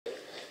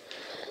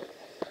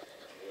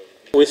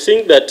We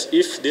think that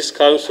if this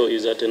council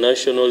is at a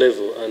national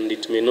level, and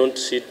it may not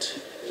sit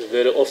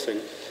very often,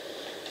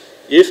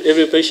 if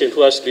every patient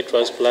who has to be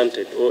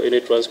transplanted or any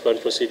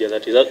transplant procedure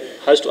that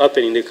has to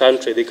happen in the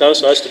country, the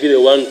council has to be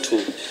the one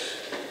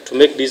to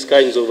make these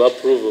kinds of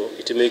approval,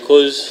 it may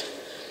cause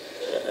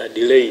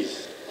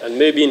delays. And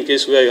maybe in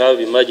case where you have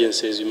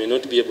emergencies, you may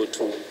not be able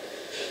to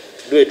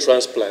do a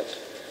transplant.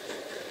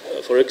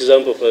 For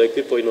example, for the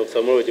people in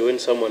ophthalmology, when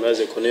someone has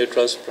a cornea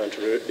transplant,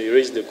 they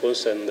raise the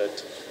concern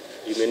that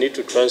you may need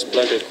to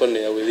transplant a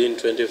cornea within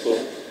 24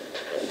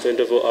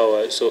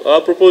 hours. So our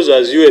proposal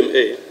as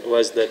UMA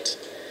was that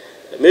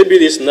maybe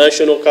this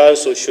national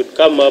council should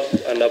come up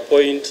and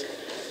appoint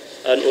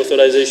an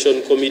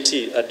authorization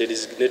committee at the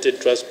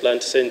designated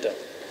transplant center,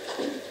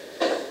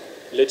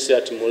 let's say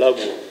at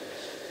Mulago.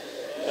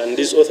 And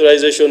this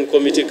authorization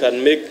committee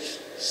can make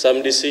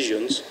some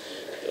decisions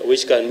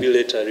which can be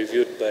later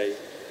reviewed by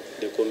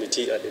the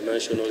committee at the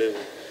national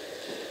level.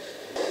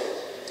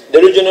 The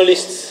regional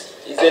list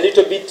is a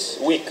little bit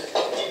weak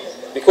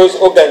because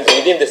organs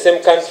within the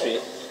same country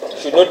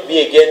should not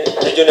be again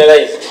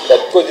regionalized,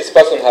 that because this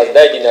person has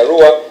died in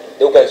Arua,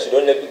 the organs should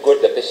only go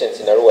to the patients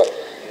in Arua.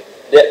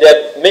 There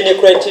are many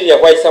criteria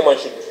why someone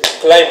should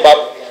climb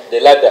up the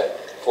ladder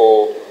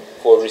for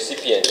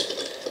recipient.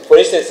 For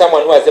instance,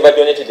 someone who has ever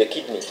donated a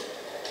kidney,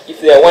 if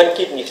their one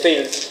kidney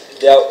fails,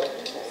 they are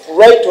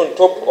right on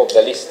top of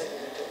the list.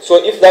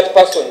 So if that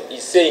person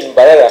is, say, in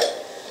Barara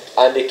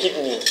and the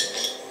kidney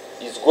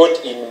is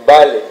got in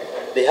Bale,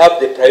 they have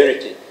the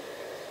priority.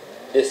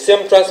 The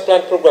same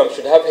transplant program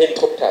should have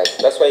helicopters.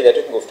 That's why they're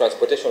talking of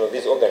transportation of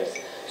these organs,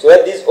 so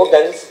that these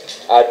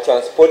organs are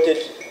transported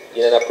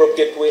in an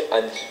appropriate way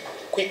and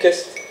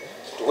quickest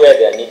to where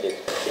they are needed.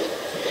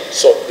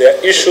 So there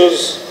are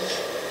issues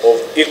of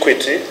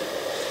equity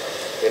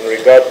in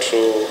regard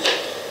to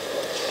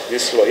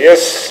this law.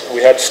 Yes,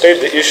 we had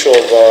stated the issue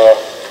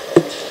of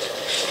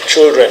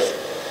children.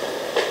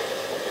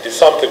 It is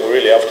something we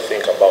really have to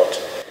think about.